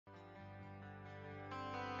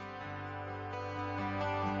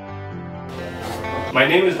My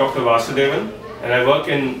name is Dr. Vasudevan and I work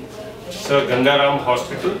in Sir Ganga Rama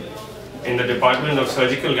Hospital in the Department of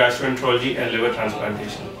Surgical Gastroenterology and Liver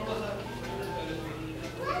Transplantation.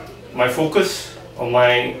 My focus or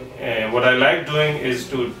what I like doing is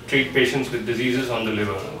to treat patients with diseases on the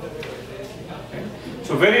liver. Okay.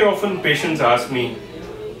 So very often patients ask me,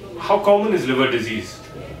 how common is liver disease?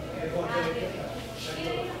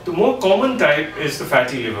 The more common type is the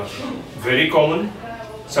fatty liver. Very common.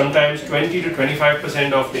 Sometimes 20 to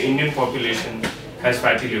 25% of the Indian population has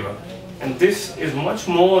fatty liver. And this is much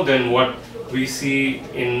more than what we see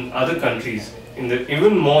in other countries,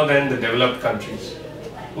 even more than the developed countries.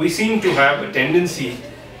 We seem to have a tendency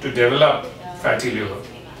to develop fatty liver.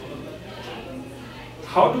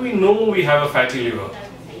 How do we know we have a fatty liver?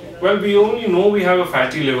 Well, we only know we have a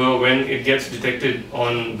fatty liver when it gets detected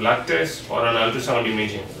on blood tests or on ultrasound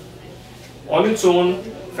imaging. On its own,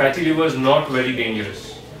 fatty liver is not very dangerous.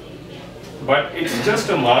 But it's just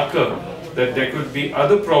a marker that there could be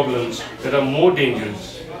other problems that are more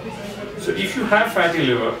dangerous. So if you have fatty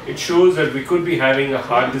liver, it shows that we could be having a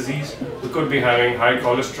heart disease, we could be having high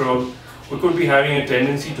cholesterol, we could be having a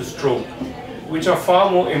tendency to stroke, which are far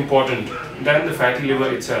more important than the fatty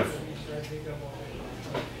liver itself.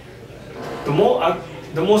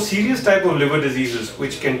 The more serious type of liver diseases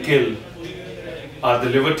which can kill are the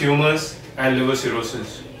liver tumors and liver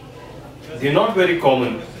cirrhosis. They're not very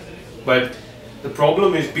common, but the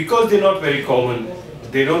problem is because they're not very common,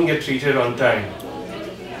 they don't get treated on time.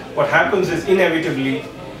 What happens is inevitably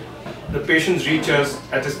the patients reach us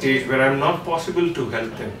at a stage where I'm not possible to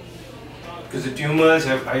help them because the tumors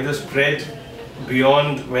have either spread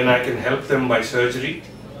beyond when I can help them by surgery,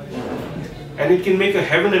 and it can make a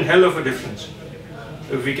heaven and hell of a difference.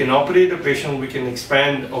 If we can operate a patient, we can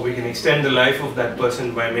expand or we can extend the life of that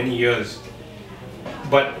person by many years.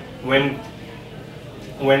 But when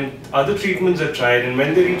other treatments are tried and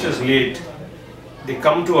when they reach us late, they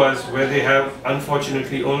come to us where they have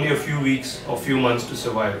unfortunately only a few weeks or few months to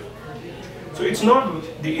survive. So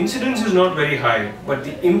the incidence is not very high, but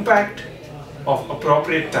the impact of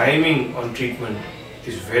appropriate timing on treatment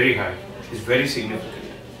is very high, is very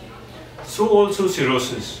significant. So also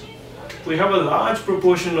cirrhosis. We have a large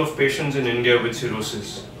proportion of patients in India with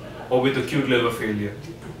cirrhosis or with acute liver failure.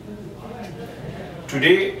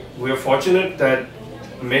 Today, we are fortunate that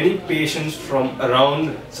many patients from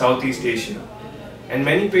around Southeast Asia and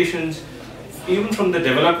many patients even from the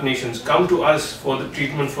developed nations come to us for the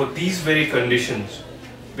treatment for these very conditions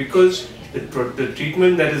because the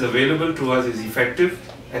treatment that is available to us is effective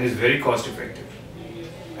and is very cost effective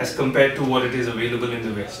as compared to what it is available in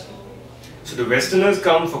the West. So the Westerners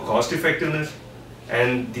come for cost effectiveness,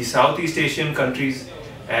 and the Southeast Asian countries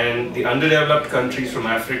and the underdeveloped countries from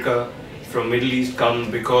Africa, from Middle East come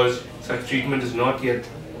because such treatment is not yet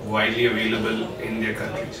widely available in their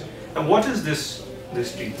countries. And what is this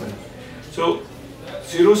treatment? So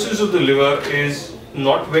cirrhosis of the liver is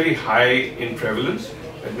not very high in prevalence.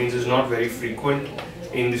 That means it's not very frequent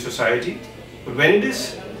in the society. But when it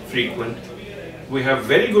is frequent, we have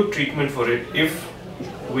very good treatment for it if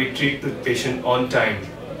we treat the patient on time.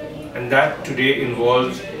 And that today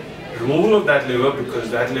involves removal of that liver because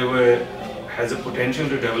that liver has a potential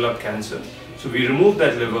to develop cancer. So we remove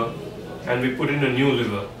that liver and we put in a new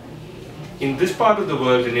liver. In this part of the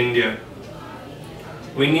world, in India,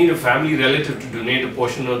 we need a family relative to donate a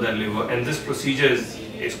portion of that liver, and this procedure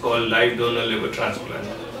is called live donor liver transplant.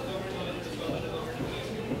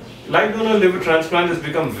 Live donor liver transplant has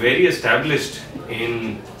become very established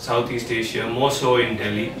in Southeast Asia, more so in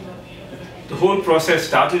Delhi. The whole process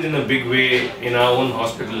started in a big way in our own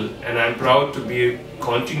hospital, and I'm proud to be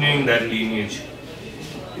continuing that lineage.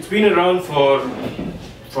 It's been around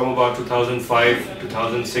from about 2005,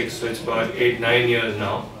 2006, so it's about 8-9 years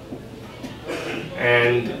now.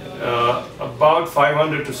 And about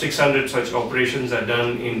 500 to 600 such operations are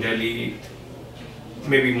done in Delhi,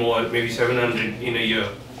 maybe more, maybe 700 in a year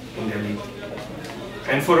in Delhi.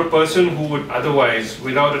 And for a person who would otherwise,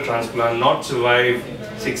 without a transplant, not survive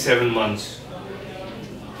 6-7 months,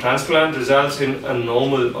 transplant results in a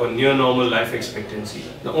normal or near normal life expectancy.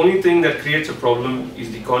 The only thing that creates a problem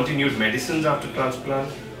is the continued medicines after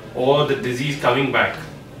transplant or the disease coming back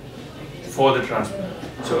for the transplant.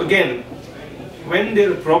 So again, when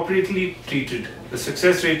they're appropriately treated, the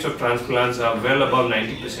success rates of transplants are well above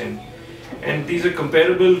 90%. And these are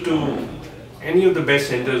comparable to any of the best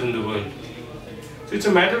centers in the world. So it's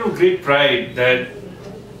a matter of great pride that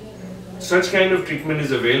such kind of treatment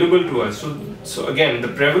is available to us. So again, the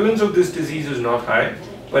prevalence of this disease is not high,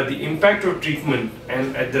 but the impact of treatment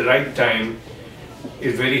and at the right time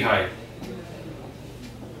is very high.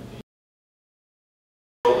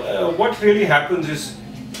 what really happens is,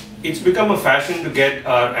 it's become a fashion to get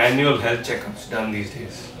our annual health checkups done these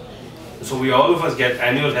days. So all of us get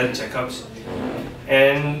annual health checkups,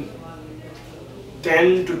 and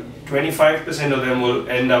 10 to 25% of them will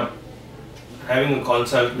end up having a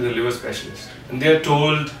consult with a liver specialist, and they are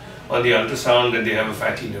told on the ultrasound that they have a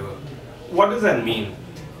fatty liver. What does that mean?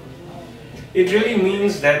 It really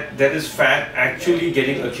means that there is fat actually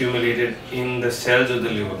getting accumulated in the cells of the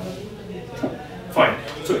liver. Fine.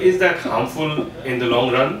 So is that harmful in the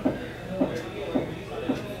long run?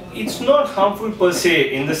 It's not harmful per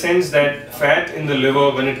se, in the sense that fat in the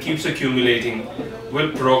liver, when it keeps accumulating,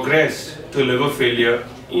 will progress to liver failure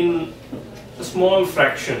in a small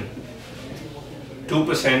fraction, 2%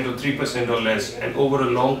 or 3% or less, and over a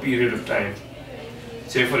long period of time.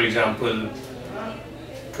 Say for example,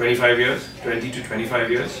 25 years, 20 to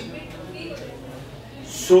 25 years.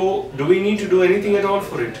 So do we need to do anything at all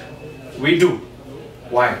for it? We do.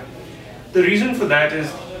 Why? The reason for that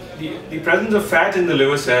is the presence of fat in the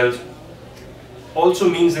liver cells also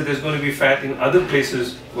means that there's going to be fat in other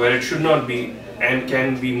places where it should not be and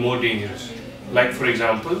can be more dangerous. Like for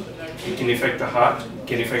example, it can affect the heart, it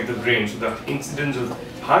can affect the brain. So the incidence of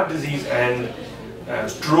heart disease and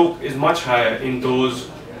stroke is much higher in those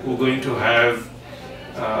who are going to have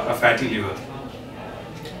a fatty liver.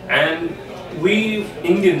 And we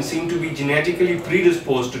Indians seem to be genetically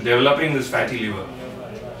predisposed to developing this fatty liver.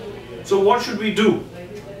 So what should we do?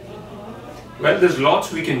 Well, there's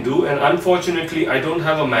lots we can do, and unfortunately I don't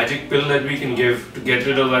have a magic pill that we can give to get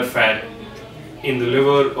rid of that fat in the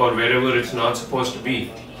liver or wherever it's not supposed to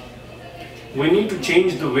be. We need to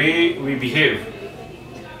change the way we behave.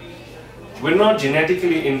 We're not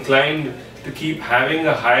genetically inclined to keep having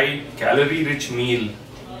a high calorie rich meal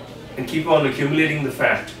and keep on accumulating the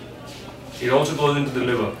fat. It also goes into the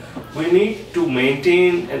liver. We need to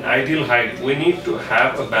maintain an ideal height. We need to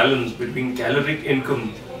have a balance between caloric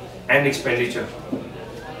income and expenditure.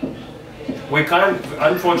 We can't,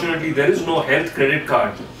 unfortunately, there is no health credit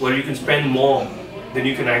card where you can spend more than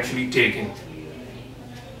you can actually take in,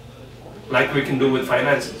 like we can do with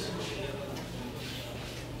finances,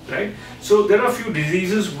 right? So there are a few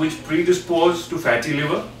diseases which predispose to fatty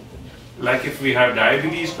liver, like if we have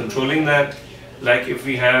diabetes, controlling that, like if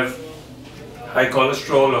we have high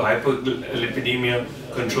cholesterol or hyperlipidemia,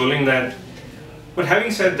 controlling that. But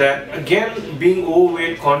having said that, again, being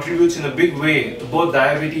overweight contributes in a big way to both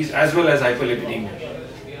diabetes as well as hyperlipidemia.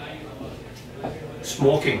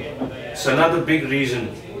 Smoking is another big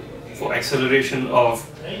reason for acceleration of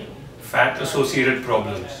fat-associated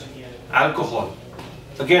problems. Alcohol,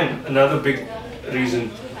 again, another big reason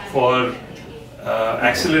for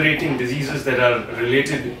accelerating diseases that are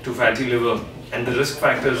related to fatty liver and the risk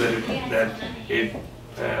factors that it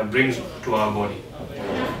brings to our body.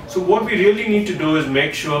 So what we really need to do is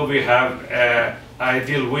make sure we have an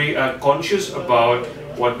ideal way, are conscious about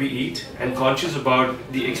what we eat and conscious about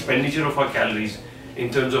the expenditure of our calories in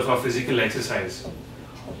terms of our physical exercise.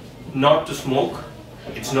 Not to smoke,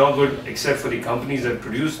 it's not good except for the companies that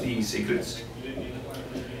produce these cigarettes.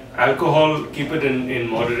 Alcohol, keep it in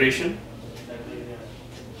moderation.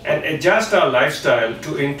 And adjust our lifestyle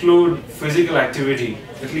to include physical activity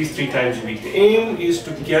at least 3 times a week. The aim is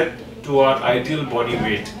to get to our ideal body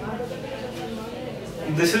weight.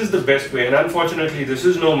 This is the best way, and unfortunately this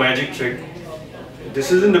is no magic trick.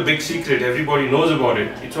 This isn't a big secret, everybody knows about it.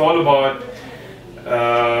 It's all about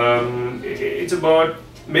it's about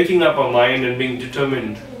making up our mind and being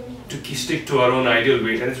determined to stick to our own ideal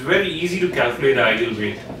weight. And it's very easy to calculate the ideal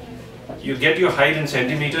weight. You get your height in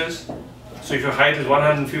centimeters. So if your height is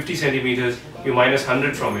 150 centimeters, you minus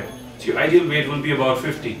 100 from it. So your ideal weight will be about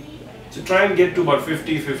 50. So try and get to about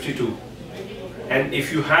 50, 52. And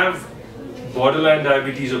if you have borderline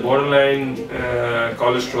diabetes or borderline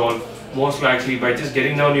cholesterol, most likely by just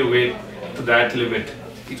getting down your weight to that limit,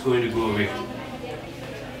 it's going to go away.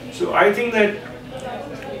 So I think that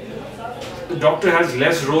the doctor has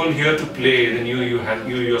less role here to play than you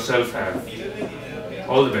yourself have.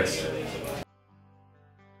 All the best.